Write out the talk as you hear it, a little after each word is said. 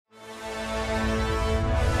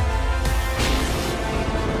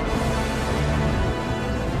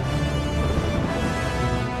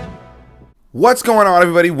What's going on,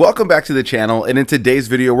 everybody? Welcome back to the channel, and in today's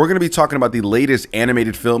video we're going to be talking about the latest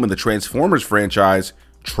animated film in the Transformers franchise,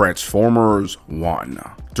 Transformers 1.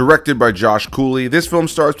 Directed by Josh Cooley, this film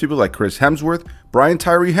stars people like Chris Hemsworth,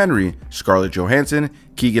 Tyree Henry, Scarlett Johansson,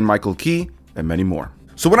 Keegan-Michael and many more.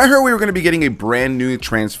 So when I heard we were going to be getting a brand new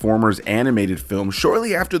Transformers animated film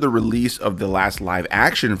shortly after the release of the last live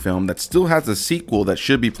action film that still has a sequel that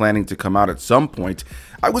should be planning to come out at some point,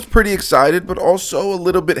 I was pretty excited, but also a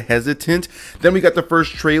little bit hesitant. Then we got the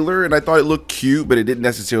first trailer and I thought it looked cute, but it didn't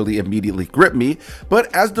necessarily immediately grip me.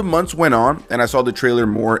 But as the months went on and I saw the trailer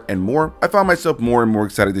more and more, I found myself more and more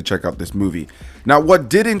excited to check out this movie. Now, what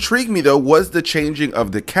did intrigue me though was the changing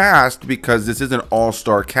of the cast, because this is an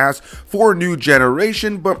all-star cast for a new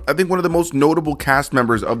generation, but I think one of the most notable cast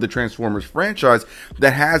members of the Transformers franchise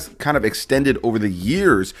that has kind of extended over the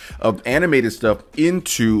years of animated stuff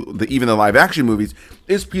into even the live action movies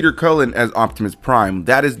is Peter Cullen as Optimus Prime.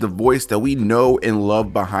 That is the voice that we know and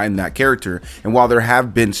love behind that character. And while there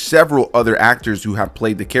have been several other actors who have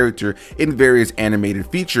played the character in various animated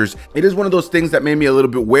features, it is one of those things that made me a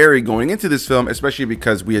little bit wary going into this film, especially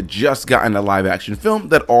because we had just gotten a live action film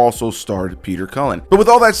that also starred Peter Cullen. But with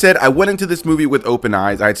all that said, I went into this movie with open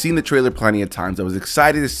eyes. I had seen the trailer plenty of times. I was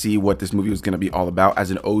excited to see what this movie was going to be all about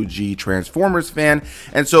as an OG Transformers fan.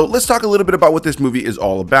 And so let's talk a little bit about what this movie is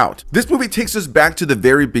all about. This movie takes us back to the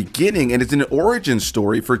very beginning, and it's an origin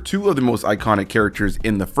story for two of the most iconic characters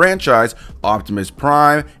in the franchise, Optimus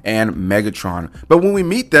Prime and Megatron. But when we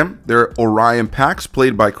meet them, they're Orion Pax,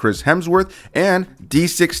 played by Chris Hemsworth, and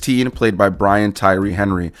D16, played by Tyree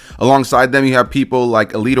Henry. Alongside them, you have people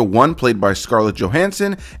like Elita 1, played by Scarlett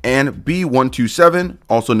Johansson, and B127,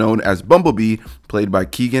 also known as Bumblebee, played by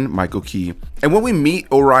Keegan-Michael. And when we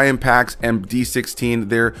meet Orion Pax and D16,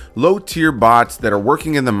 they're low-tier bots that are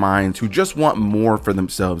working in the mines who just want more for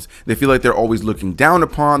themselves. They feel like they're always looking down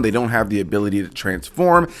upon, they don't have the ability to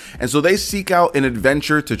transform, and so they seek out an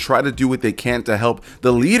adventure to try to do what they can to help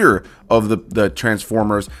the leader of the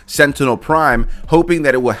Transformers, Sentinel Prime, hoping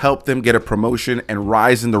that it will help them get a promotion and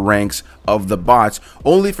rise in the ranks of the bots,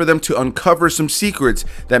 only for them to uncover some secrets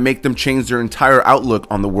that make them change their entire outlook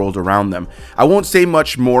on the world around them. I won't say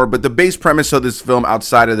much more, but the base premise of this film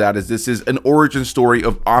outside of that is this is an origin story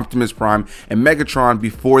of Optimus Prime and Megatron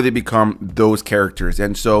before they become those characters.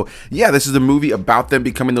 And so yeah, this is a movie about them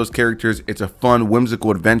becoming those characters. It's a fun,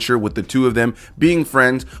 whimsical adventure with the two of them being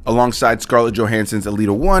friends alongside Scarlett Johansson's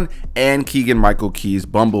Elita 1 and Keegan-Michael's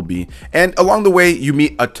Bumblebee. And along the way, you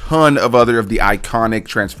meet a ton of other of the iconic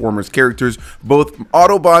Transformers characters, both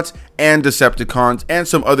Autobots and Decepticons, and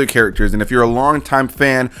some other characters. And if you're a longtime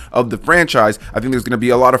fan of the franchise, I think there's going to be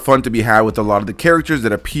a lot of fun to be had with a lot of the characters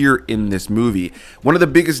that appear in this movie. One of the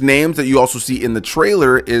biggest names that you also see in the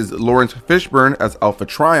trailer is Lawrence Fishburne as Alpha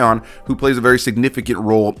Trion, who plays a very significant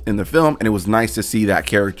role in the film, and it was nice to see that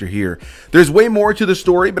character here. There's way more to the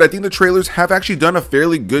story, but I think the trailers have actually done a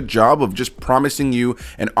fairly good job of just promising you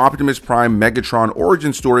an Optimus Prime Megatron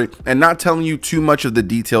origin story and not telling you too much of the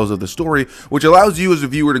details of the story, which allows you as a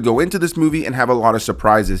viewer to go into this movie and have a lot of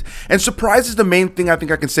surprises. And surprise is the main thing I think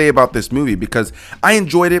I can say about this movie, because I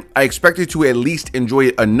enjoyed it. I expected to at least enjoy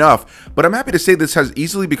it enough, but I'm happy to say this has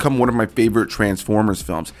easily become one of my favorite Transformers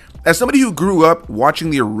films. As somebody who grew up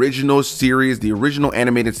watching the original series, the original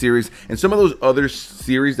animated series, and some of those other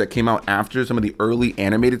series that came out after, some of the early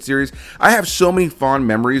animated series, I have so many fond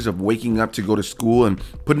memories of waking up to go to school and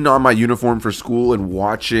putting on my uniform for school and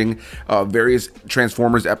watching various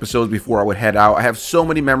Transformers episodes before I would head out. I have so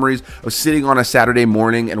many memories of sitting on a Saturday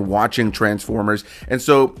morning and watching Transformers. And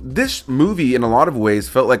so this movie, in a lot of ways,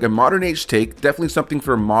 felt like a modern age take, definitely something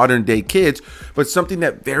for modern day kids, but something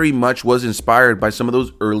that very much was inspired by some of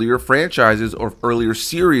those earlier franchises or earlier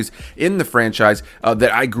series in the franchise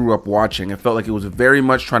that I grew up watching. I felt like it was very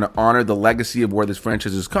much trying to honor the legacy of where this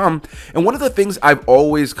franchise has come. And one of the things I've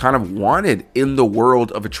always kind of wanted in the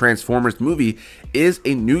world of a Transformers movie is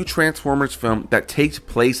a new Transformers film that takes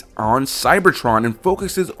place on Cybertron and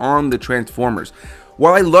focuses on the Transformers.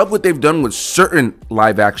 While I love what they've done with certain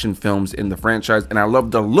live action films in the franchise, and I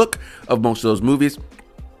love the look of most of those movies,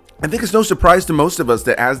 I think it's no surprise to most of us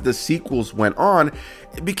that as the sequels went on,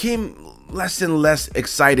 it became less and less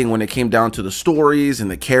exciting when it came down to the stories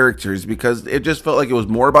and the characters, because it just felt like it was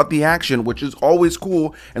more about the action, which is always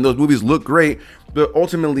cool and those movies look great, but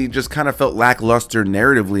ultimately just kind of felt lackluster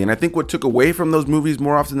narratively. And I think what took away from those movies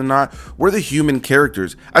more often than not were the human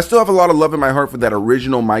characters. I still have a lot of love in my heart for that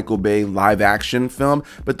original Michael Bay live action film,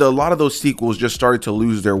 but a lot of those sequels just started to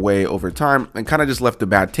lose their way over time and kind of just left a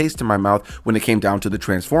bad taste in my mouth when it came down to the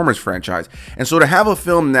Transformers franchise. And so to have a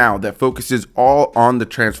film now that focuses all on the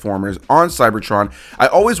Transformers, on Cybertron, I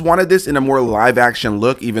always wanted this in a more live action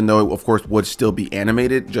look, even though it of course would still be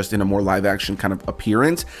animated, just in a more live action kind of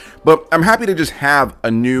appearance. But I'm happy to just have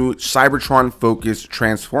a new Cybertron focused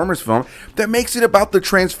Transformers film that makes it about the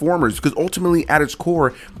Transformers, because ultimately at its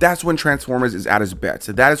core, that's when Transformers is at its best.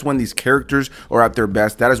 So that is when these characters are at their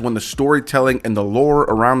best. That is when the storytelling and the lore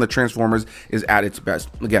around the Transformers is at its best.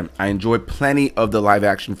 Again, I enjoy plenty of the live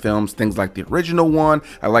action films, things like the original one.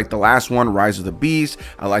 I like the last one, Rise of the Beast.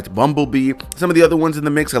 I liked Bumblebee. Some of the other ones in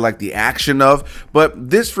the mix I like the action of, but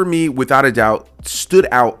this for me, without a doubt, stood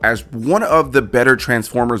out as one of the better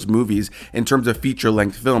Transformers movies in terms of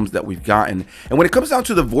feature-length films that we've gotten. And when it comes down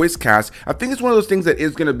to the voice cast, I think it's one of those things that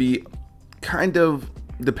is going to be kind of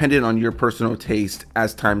dependent on your personal taste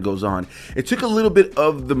as time goes on. It took a little bit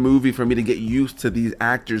of the movie for me to get used to these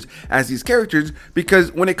actors as these characters,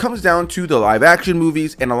 because when it comes down to the live action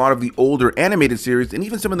movies and a lot of the older animated series and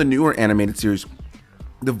even some of the newer animated series,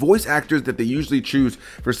 the voice actors that they usually choose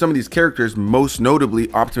for some of these characters, most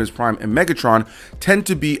notably Optimus Prime and Megatron, tend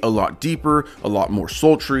to be a lot deeper, a lot more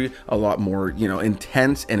sultry, a lot more,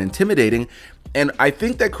 intense and intimidating. And I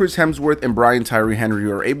think that Chris Hemsworth and Brian Tyree Henry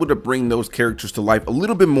are able to bring those characters to life a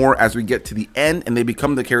little bit more as we get to the end and they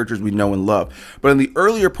become the characters we know and love. But in the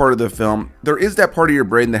earlier part of the film, there is that part of your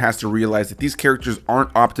brain that has to realize that these characters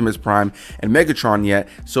aren't Optimus Prime and Megatron yet,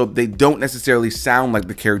 so they don't necessarily sound like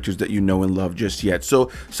the characters that you know and love just yet. So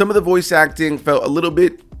some of the voice acting felt a little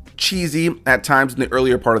bit cheesy at times in the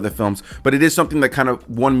earlier part of the films, but it is something that kind of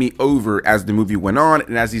won me over as the movie went on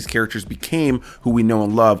and as these characters became who we know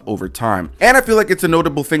and love over time. And I feel like it's a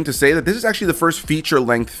notable thing to say that this is actually the first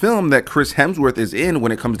feature-length film that Chris Hemsworth is in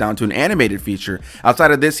when it comes down to an animated feature.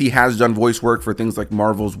 Outside of this, he has done voice work for things like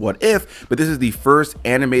Marvel's What If, but this is the first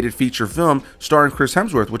animated feature film starring Chris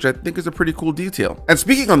Hemsworth, which I think is a pretty cool detail. And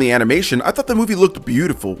speaking on the animation, I thought the movie looked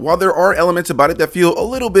beautiful. While there are elements about it that feel a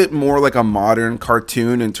little bit more like a modern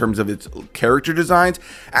cartoon in terms of its character designs,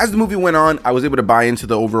 as the movie went on, I was able to buy into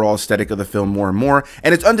the overall aesthetic of the film more and more,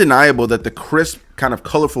 and it's undeniable that the crisp, kind of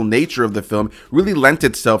colorful nature of the film really lent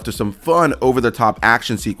itself to some fun, over-the-top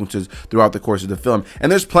action sequences throughout the course of the film.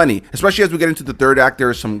 And there's plenty, especially as we get into the third act. There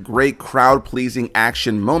are some great crowd-pleasing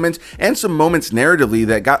action moments and some moments narratively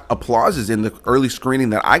that got applauses in the early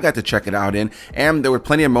screening that I got to check it out in, and there were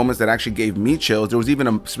plenty of moments that actually gave me chills. There was even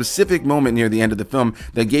a specific moment near the end of the film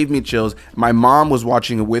that gave me chills. My mom was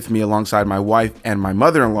watching it with me alongside my wife and my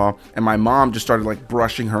mother-in-law, and my mom just started like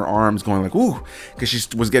brushing her arms, going like, ooh, because she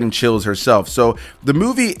was getting chills herself. So the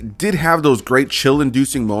movie did have those great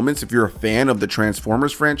chill-inducing moments. If you're a fan of the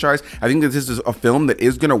Transformers franchise, I think that this is a film that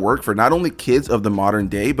is going to work for not only kids of the modern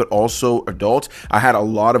day, but also adults. I had a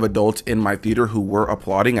lot of adults in my theater who were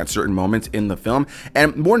applauding at certain moments in the film.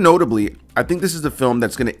 And more notably, I think this is a film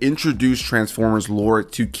that's going to introduce Transformers lore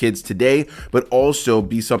to kids today, but also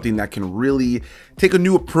be something that can really take a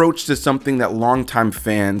new approach to something that longtime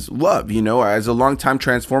fans love. As a longtime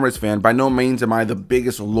Transformers fan, by no means am I the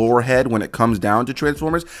biggest lore head when it comes down to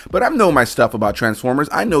Transformers, but I know my stuff about Transformers.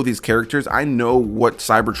 I know these characters. I know what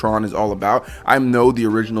Cybertron is all about. I know the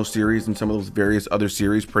original series and some of those various other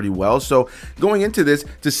series pretty well. So going into this,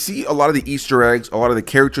 to see a lot of the Easter eggs, a lot of the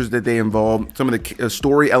characters that they involve, some of the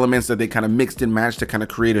story elements that they kind of mixed and matched to kind of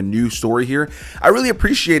create a new story here, I really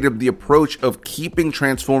appreciated the approach of keeping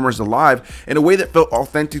Transformers alive in a way that felt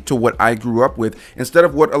authentic to what I grew up with, instead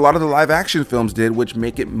of what a lot of the live action films did, which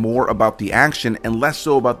make it more about the action and less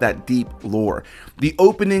so about that deep lore. The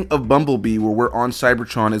opening of Bumblebee, where we're on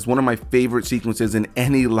Cybertron, is one of my favorite sequences in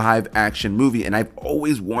any live action movie, and I've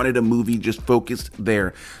always wanted a movie just focused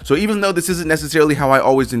there. So even though this isn't necessarily how I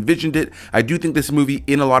always envisioned it, I do think this movie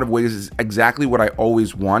in a lot of ways is exactly what I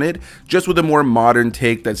always wanted, just with a more modern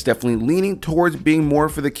take that's definitely leaning towards being more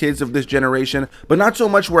for the kids of this generation, but not so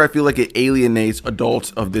much where I feel like it alienates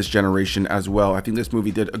adults of this generation as well. I think this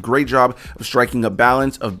movie did a great job of striking a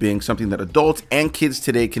balance of being something that adults and kids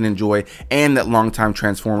today can enjoy, and that longtime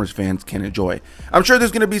Transformers fans can enjoy. I'm sure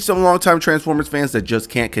there's going to be some longtime Transformers fans that just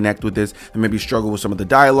can't connect with this and maybe struggle with some of the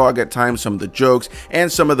dialogue at times, some of the jokes,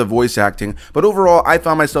 and some of the voice acting, but overall I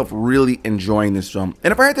found myself really enjoying this film.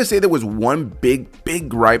 And if I had to say there was one big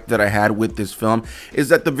gripe that I had had with this film is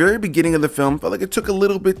that the very beginning of the film felt like it took a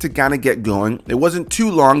little bit to kind of get going. It wasn't too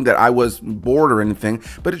long that I was bored or anything,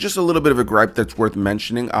 but it's just a little bit of a gripe that's worth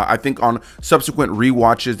mentioning. I think on subsequent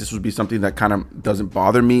rewatches, this would be something that kind of doesn't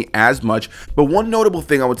bother me as much. But one notable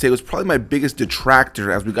thing I would say was probably my biggest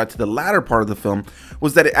detractor as we got to the latter part of the film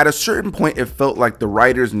was that at a certain point, it felt like the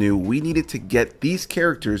writers knew we needed to get these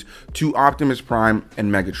characters to Optimus Prime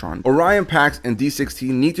and Megatron. Orion Pax and D16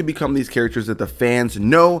 need to become these characters that the fans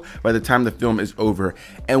know by the time the film is over.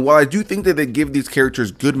 And while I do think that they give these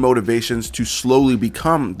characters good motivations to slowly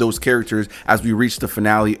become those characters as we reach the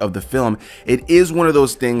finale of the film, it is one of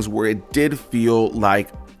those things where it did feel like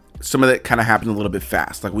some of that kind of happened a little bit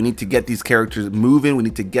fast. Like, we need to get these characters moving. We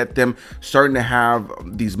need to get them starting to have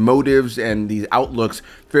these motives and these outlooks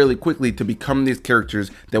fairly quickly to become these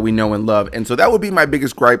characters that we know and love. And so that would be my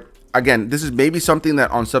biggest gripe. Again, this is maybe something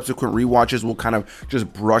that on subsequent rewatches will kind of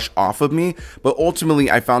just brush off of me. But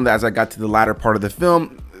ultimately, I found that as I got to the latter part of the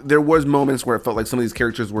film, there was moments where it felt like some of these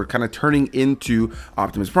characters were kind of turning into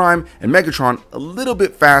Optimus Prime and Megatron a little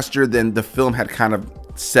bit faster than the film had kind of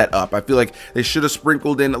set up. I feel like they should have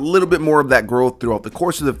sprinkled in a little bit more of that growth throughout the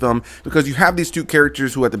course of the film, because you have these two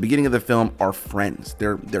characters who at the beginning of the film are friends.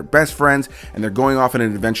 They're best friends, and they're going off on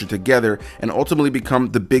an adventure together and ultimately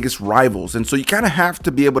become the biggest rivals. And so you kind of have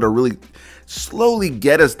to be able to really slowly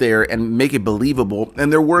get us there and make it believable.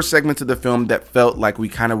 And there were segments of the film that felt like we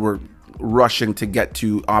kind of were rushing to get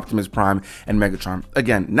to Optimus Prime and Megatron.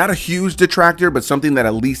 Again, not a huge detractor, but something that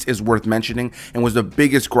at least is worth mentioning and was the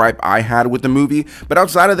biggest gripe I had with the movie. But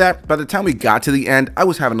outside of that, by the time we got to the end, I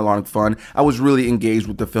was having a lot of fun. I was really engaged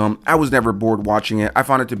with the film. I was never bored watching it. I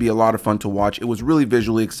found it to be a lot of fun to watch. It was really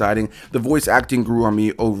visually exciting. The voice acting grew on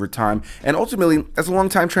me over time. And ultimately, as a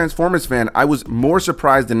longtime Transformers fan, I was more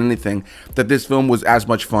surprised than anything that this film was as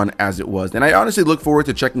much fun as it was. And I honestly look forward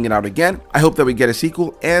to checking it out again. I hope that we get a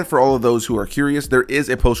sequel, and for all of those who are curious, there is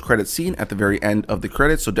a post-credit scene at the very end of the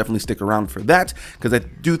credits, so definitely stick around for that, because I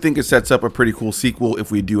do think it sets up a pretty cool sequel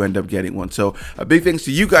if we do end up getting one. So a big thanks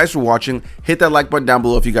to you guys for watching. Hit that like button down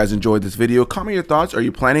below if you guys enjoyed this video. Comment your thoughts. Are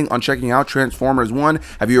you planning on checking out Transformers 1?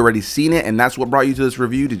 Have you already seen it and that's what brought you to this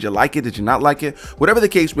review? Did you like it? Did you not like it? Whatever the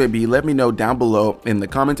case may be, let me know down below in the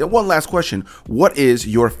comments. And one last question: what is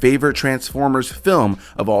your favorite Transformers film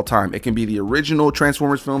of all time? It can be the original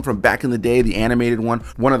Transformers film from back in the day, the animated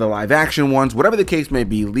one of the live action ones. Whatever the case may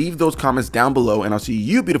be, leave those comments down below, and I'll see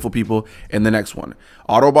you beautiful people in the next one.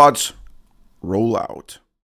 Autobots, roll out.